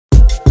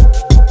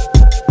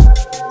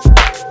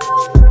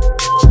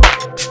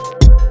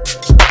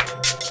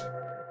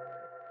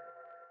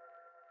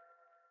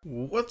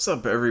What's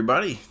up,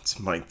 everybody? It's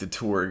Mike the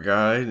Tour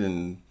Guide,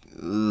 and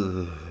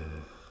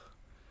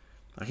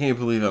I can't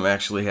believe I'm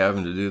actually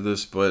having to do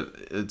this, but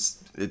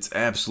it's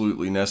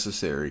absolutely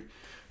necessary.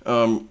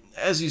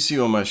 As you see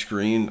on my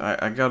screen,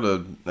 I got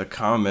a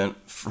comment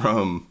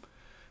from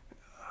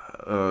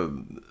a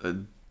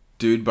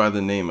dude by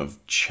the name of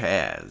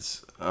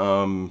Chaz.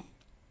 Oh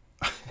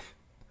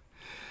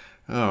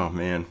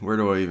man, where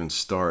do I even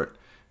start?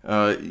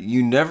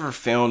 You never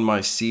found my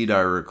seed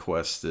I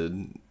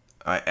requested.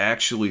 I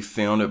actually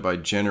found it by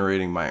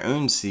generating my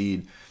own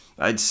seed.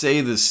 I'd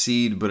say the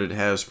seed, but it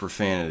has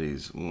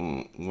profanities.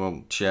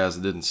 Well, Chaz,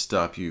 it didn't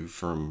stop you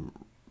from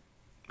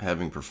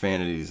having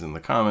profanities in the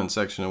comment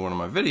section of one of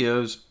my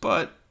videos,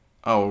 but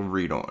I'll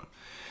read on.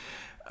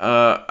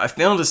 I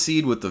found a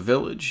seed with the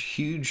village,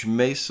 huge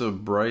mesa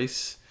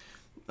bryce,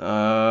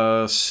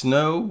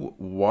 snow,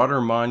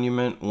 water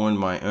monument on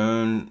my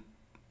own,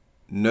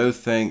 no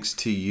thanks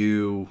to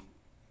you,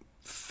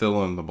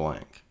 fill in the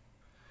blank.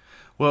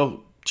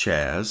 Well,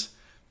 Chaz,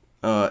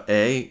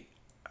 I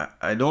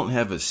don't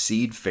have a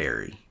seed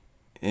fairy,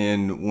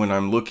 and when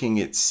I'm looking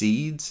at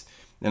seeds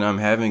and I'm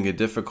having a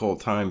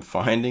difficult time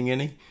finding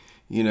any,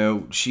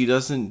 she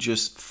doesn't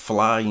just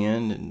fly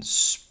in and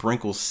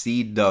sprinkle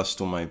seed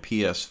dust on my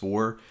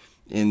PS4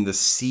 and the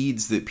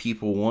seeds that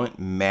people want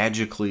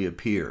magically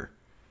appear.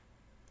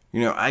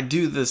 I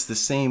do this the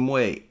same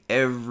way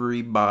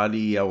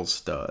everybody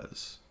else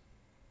does.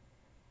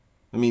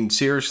 I mean,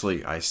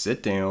 seriously, I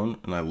sit down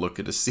and I look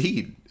at a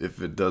seed. If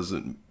it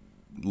doesn't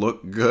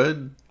look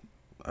good,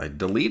 I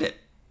delete it.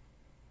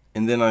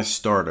 And then I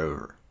start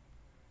over.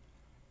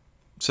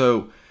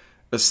 So,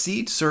 a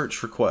seed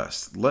search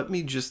request, let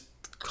me just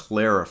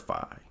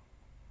clarify.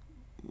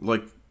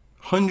 Like,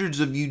 hundreds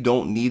of you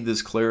don't need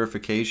this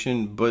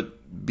clarification,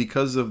 but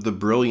because of the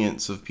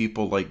brilliance of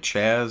people like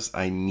Chaz,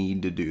 I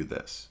need to do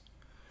this.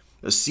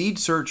 A seed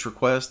search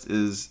request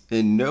is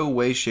in no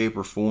way, shape,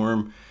 or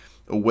form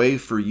a way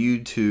for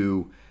you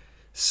to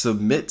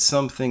submit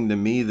something to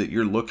me that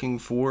you're looking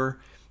for,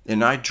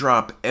 and I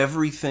drop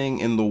everything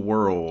in the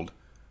world.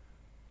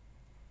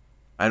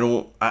 I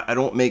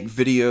don't make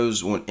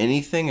videos on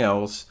anything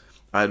else.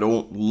 I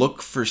don't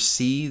look for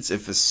seeds.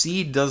 If a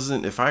seed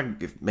doesn't, if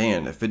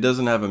it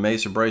doesn't have a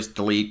Mesa Bryce,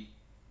 delete.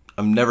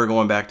 I'm never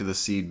going back to the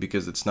seed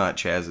because it's not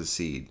Chaz's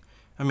seed.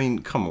 I mean,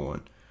 come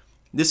on.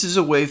 This is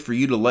a way for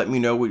you to let me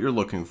know what you're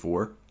looking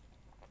for,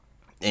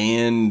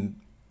 and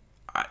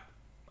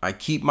I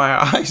keep my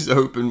eyes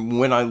open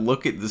when I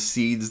look at the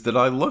seeds that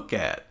I look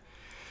at.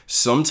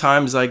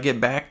 Sometimes I get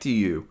back to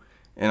you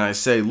and I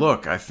say,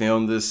 look, I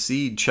found this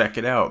seed, check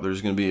it out.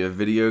 There's going to be a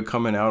video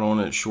coming out on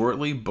it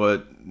shortly,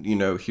 but,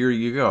 here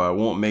you go. I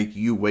won't make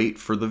you wait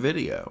for the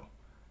video.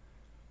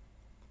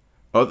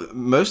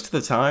 Most of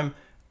the time,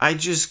 I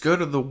just go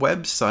to the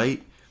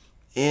website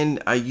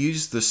and I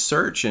use the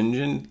search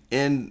engine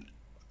and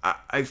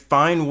I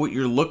find what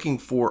you're looking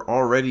for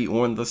already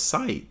on the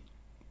site.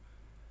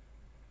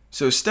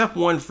 So step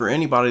one for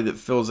anybody that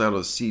fills out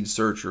a seed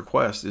search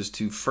request is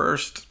to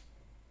first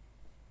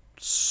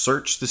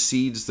search the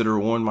seeds that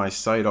are on my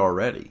site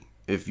already.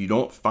 If you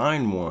don't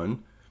find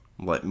one,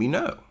 let me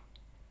know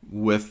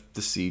with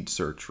the seed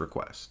search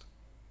request.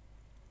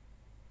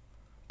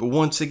 But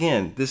once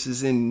again, this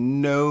is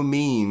in no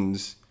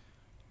means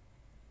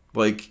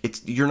like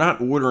you're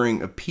not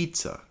ordering a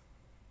pizza.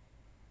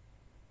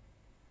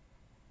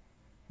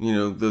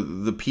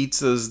 The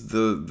pizza's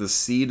the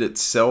seed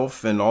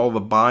itself and all the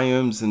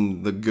biomes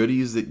and the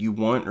goodies that you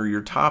want are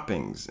your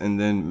toppings. And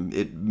then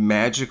it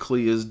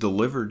magically is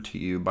delivered to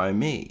you by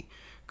me.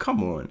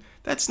 Come on.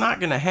 That's not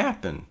going to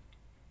happen.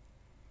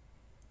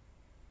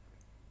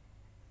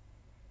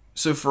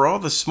 So for all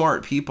the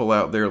smart people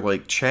out there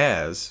like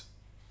Chaz,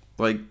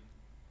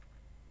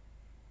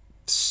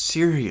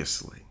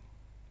 seriously.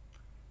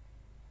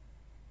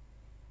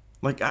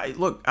 I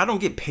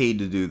don't get paid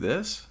to do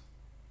this.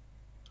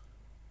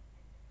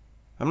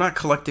 I'm not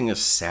collecting a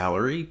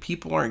salary.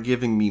 People aren't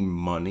giving me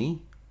money.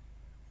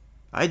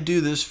 I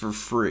do this for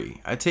free.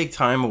 I take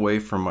time away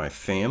from my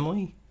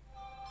family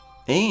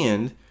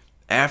and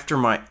after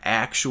my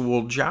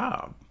actual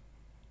job.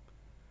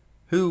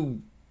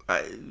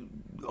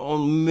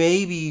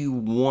 Maybe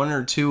one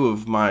or two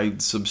of my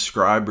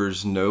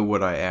subscribers know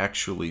what I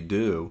actually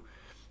do.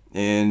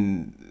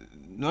 And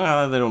they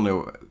don't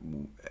know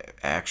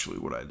actually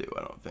what I do, I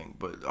don't think.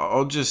 But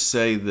I'll just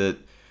say that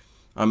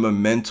I'm a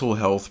mental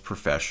health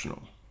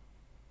professional.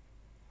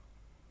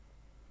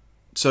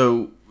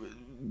 So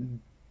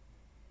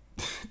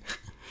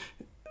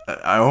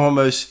I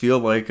almost feel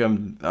like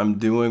I'm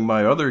doing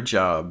my other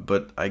job,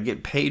 but I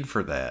get paid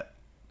for that.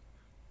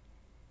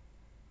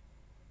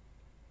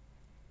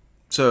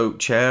 So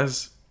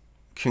Chaz,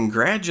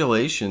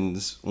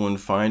 congratulations on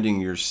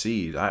finding your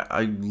seed.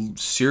 I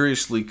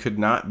seriously could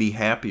not be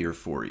happier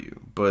for you,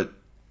 but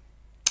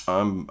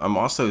I'm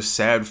also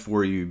sad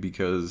for you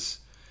because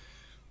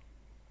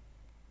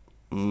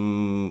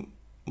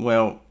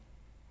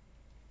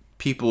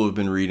people have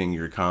been reading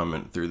your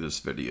comment through this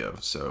video,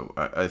 so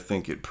I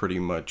think it pretty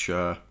much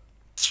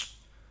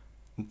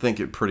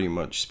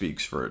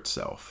speaks for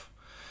itself.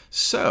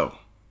 So,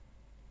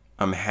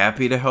 I'm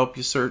happy to help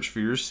you search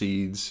for your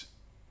seeds,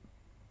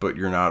 but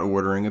you're not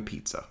ordering a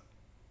pizza.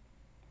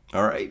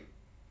 All right?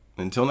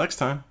 Until next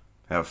time,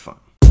 have fun.